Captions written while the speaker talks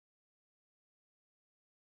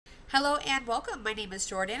Hello and welcome. My name is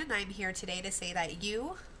Jordan and I'm here today to say that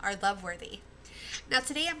you are love-worthy. Now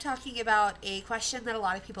today I'm talking about a question that a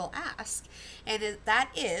lot of people ask, and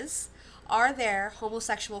that is, are there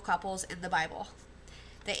homosexual couples in the Bible?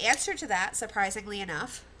 The answer to that, surprisingly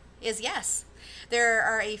enough, is yes. There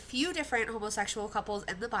are a few different homosexual couples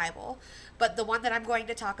in the Bible, but the one that I'm going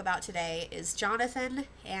to talk about today is Jonathan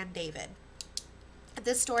and David.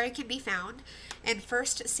 This story can be found in 1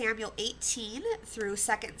 Samuel 18 through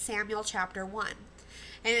 2 Samuel chapter 1.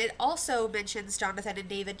 And it also mentions Jonathan and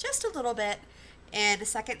David just a little bit in 2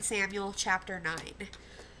 Samuel chapter 9.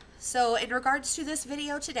 So in regards to this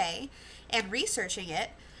video today and researching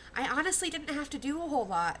it, I honestly didn't have to do a whole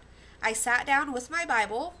lot. I sat down with my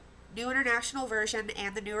Bible, New International Version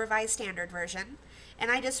and the New Revised Standard Version, and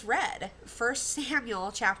I just read 1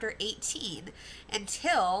 Samuel chapter 18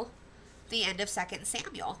 until the end of 2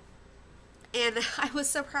 Samuel. And I was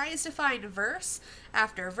surprised to find verse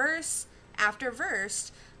after verse after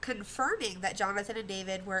verse confirming that Jonathan and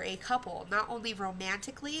David were a couple, not only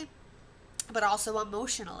romantically, but also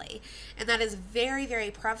emotionally. And that is very,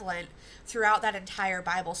 very prevalent throughout that entire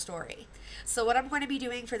Bible story. So what I'm going to be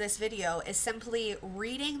doing for this video is simply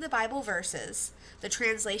reading the Bible verses, the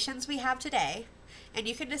translations we have today, and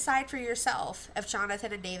you can decide for yourself if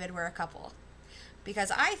Jonathan and David were a couple. Because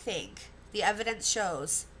I think the evidence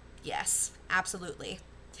shows, yes, absolutely.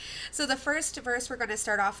 So the first verse we're going to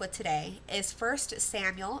start off with today is 1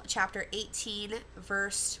 Samuel chapter 18,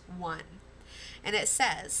 verse 1. And it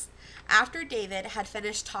says, after David had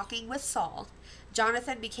finished talking with Saul,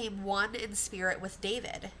 Jonathan became one in spirit with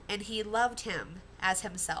David, and he loved him as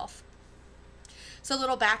himself. So a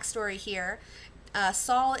little backstory here.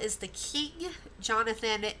 Saul is the king,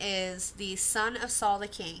 Jonathan is the son of Saul the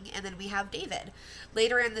king, and then we have David.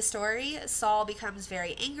 Later in the story, Saul becomes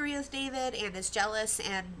very angry with David and is jealous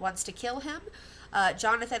and wants to kill him.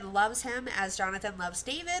 Jonathan loves him as Jonathan loves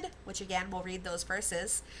David, which again, we'll read those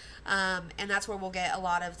verses. And that's where we'll get a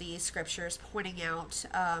lot of the scriptures pointing out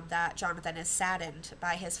that Jonathan is saddened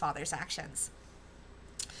by his father's actions.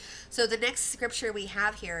 So the next scripture we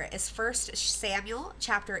have here is 1 Samuel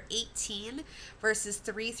chapter 18, verses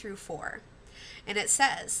 3 through 4. And it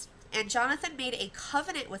says, and Jonathan made a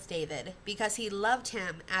covenant with David because he loved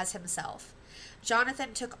him as himself.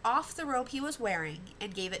 Jonathan took off the robe he was wearing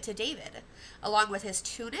and gave it to David, along with his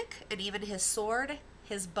tunic and even his sword,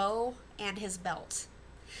 his bow, and his belt.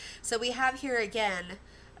 So we have here again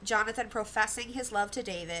Jonathan professing his love to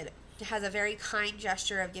David, has a very kind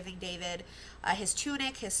gesture of giving David his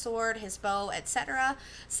tunic, his sword, his bow, etc.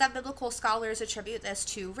 Some biblical scholars attribute this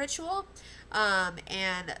to ritual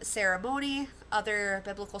and ceremony. Other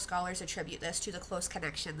biblical scholars attribute this to the close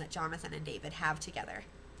connection that Jonathan and David have together.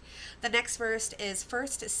 The next verse is 1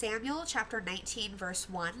 Samuel chapter 19, verse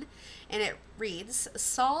 1, and it reads,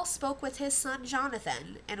 Saul spoke with his son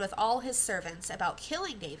Jonathan and with all his servants about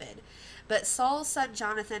killing David, but Saul's son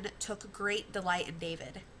Jonathan took great delight in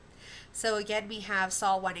David. So again, we have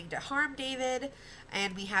Saul wanting to harm David,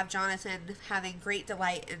 and we have Jonathan having great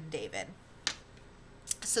delight in David.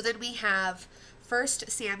 So then we have 1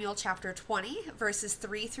 Samuel chapter 20, verses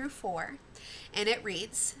 3 through 4, and it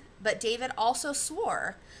reads, but David also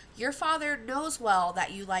swore, your father knows well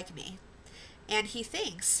that you like me. And he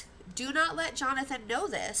thinks, do not let Jonathan know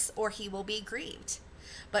this, or he will be grieved.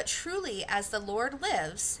 But truly, as the Lord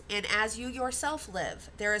lives, and as you yourself live,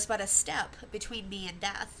 there is but a step between me and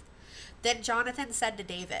death. Then Jonathan said to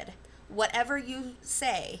David, whatever you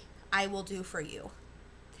say, I will do for you.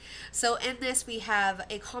 So in this, we have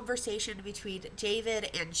a conversation between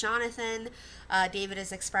David and Jonathan. David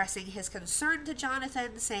is expressing his concern to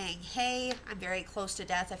Jonathan, saying, hey, I'm very close to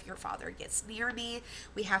death. If your father gets near me,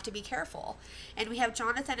 we have to be careful. And we have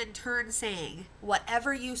Jonathan in turn saying,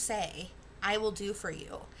 whatever you say, I will do for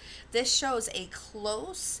you. This shows a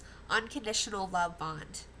close, unconditional love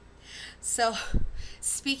bond. So,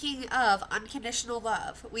 speaking of unconditional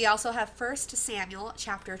love, we also have 1 Samuel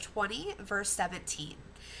chapter 20, verse 17.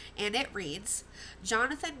 And it reads,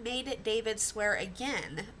 Jonathan made David swear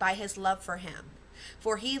again by his love for him,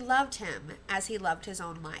 for he loved him as he loved his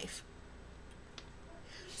own life.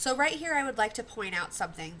 So right here, I would like to point out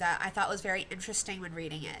something that I thought was very interesting when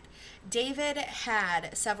reading it. David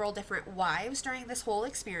had several different wives during this whole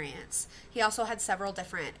experience. He also had several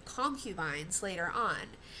different concubines later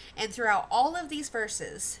on. And throughout all of these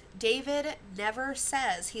verses, David never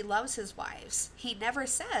says he loves his wives. He never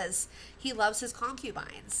says he loves his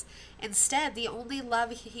concubines. Instead, the only love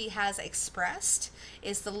he has expressed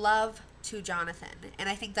is the love to Jonathan. And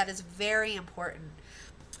I think that is very important.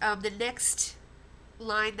 The next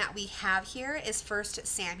line that we have here is 1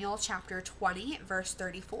 Samuel chapter 20, verse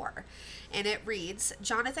 34. And it reads,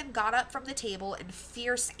 Jonathan got up from the table in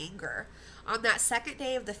fierce anger. On that second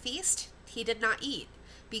day of the feast, he did not eat,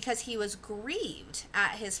 because he was grieved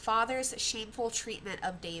at his father's shameful treatment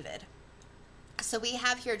of David. So we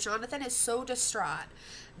have here, Jonathan is so distraught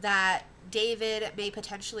that David may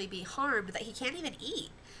potentially be harmed that he can't even eat.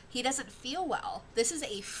 He doesn't feel well. This is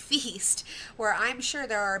a feast where I'm sure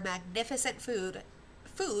there are magnificent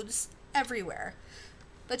foods everywhere.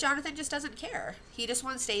 But Jonathan just doesn't care. He just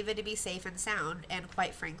wants David to be safe and sound, and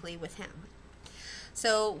quite frankly, with him.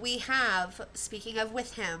 So we have, speaking of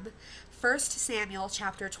with him, 1 Samuel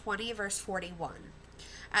chapter 20, verse 41.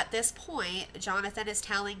 At this point, Jonathan is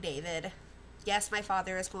telling David, yes, my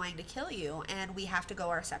father is going to kill you, and we have to go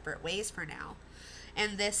our separate ways for now.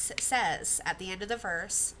 And this says, at the end of the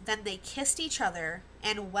verse, then they kissed each other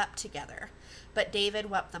and wept together, but David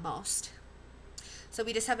wept the most. So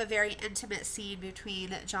we just have a very intimate scene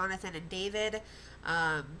between Jonathan and David.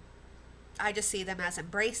 I just see them as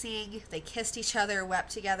embracing. They kissed each other,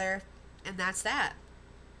 wept together, and that's that.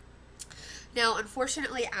 Now,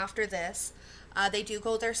 unfortunately, after this, they do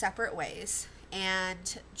go their separate ways,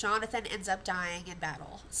 and Jonathan ends up dying in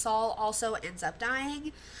battle. Saul also ends up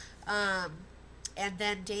dying, and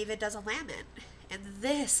then David does a lament. And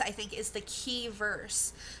this, I think, is the key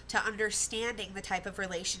verse to understanding the type of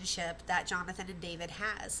relationship that Jonathan and David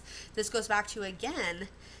has. This goes back to, again,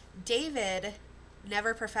 David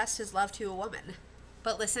never professed his love to a woman.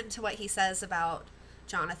 But listen to what he says about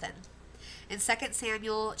Jonathan. In 2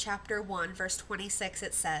 Samuel chapter 1, verse 26,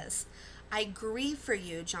 it says, I grieve for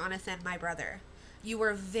you, Jonathan, my brother. You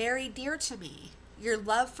were very dear to me. Your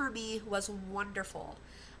love for me was wonderful,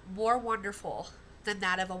 more wonderful than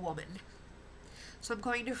that of a woman. So I'm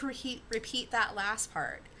going to repeat that last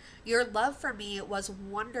part. Your love for me was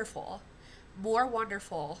wonderful, more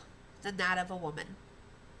wonderful than that of a woman.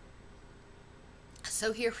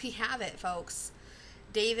 So here we have it, folks.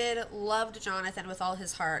 David loved Jonathan with all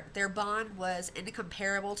his heart. Their bond was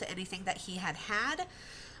incomparable to anything that he had had.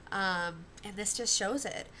 And this just shows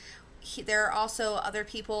it. There are also other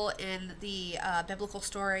people in the biblical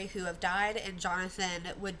story who have died, and Jonathan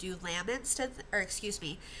would do laments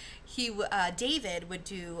David would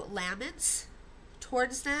do laments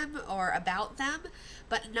towards them or about them,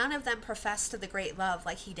 but none of them professed the great love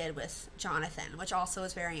like he did with Jonathan, which also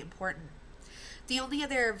is very important. The only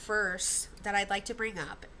other verse that I'd like to bring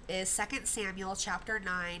up is 2 Samuel chapter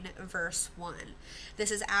 9, verse 1.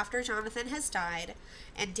 This is after Jonathan has died,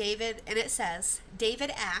 and it says,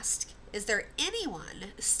 David asked, is there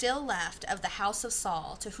anyone still left of the house of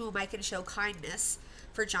Saul to whom I can show kindness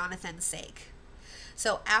for Jonathan's sake?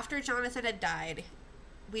 So after Jonathan had died,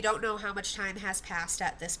 we don't know how much time has passed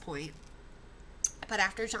at this point, but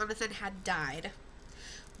after Jonathan had died,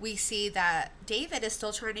 we see that David is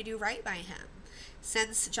still trying to do right by him.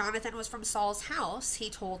 Since Jonathan was from Saul's house, he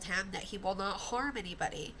told him that he will not harm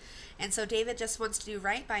anybody. And so David just wants to do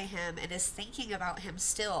right by him and is thinking about him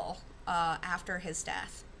still after his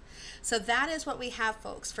death. So that is what we have,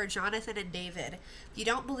 folks, for Jonathan and David. If you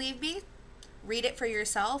don't believe me, read it for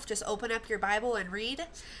yourself. Just open up your Bible and read.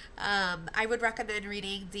 I would recommend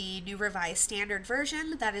reading the New Revised Standard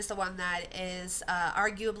Version. That is the one that is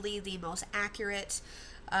arguably the most accurate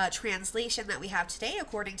translation that we have today,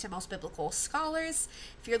 according to most biblical scholars.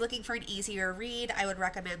 If you're looking for an easier read, I would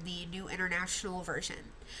recommend the New International Version.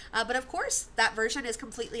 But of course, that version is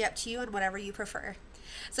completely up to you and whatever you prefer.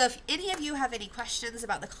 So if any of you have any questions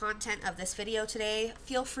about the content of this video today,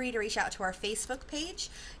 feel free to reach out to our Facebook page.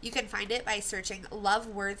 You can find it by searching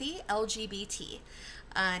Loveworthy LGBT.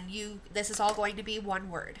 This is all going to be one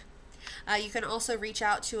word. You can also reach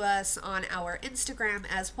out to us on our Instagram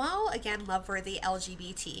as well. Again, Loveworthy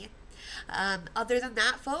LGBT. Other than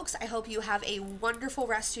that, folks, I hope you have a wonderful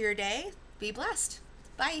rest of your day. Be blessed.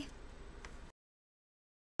 Bye.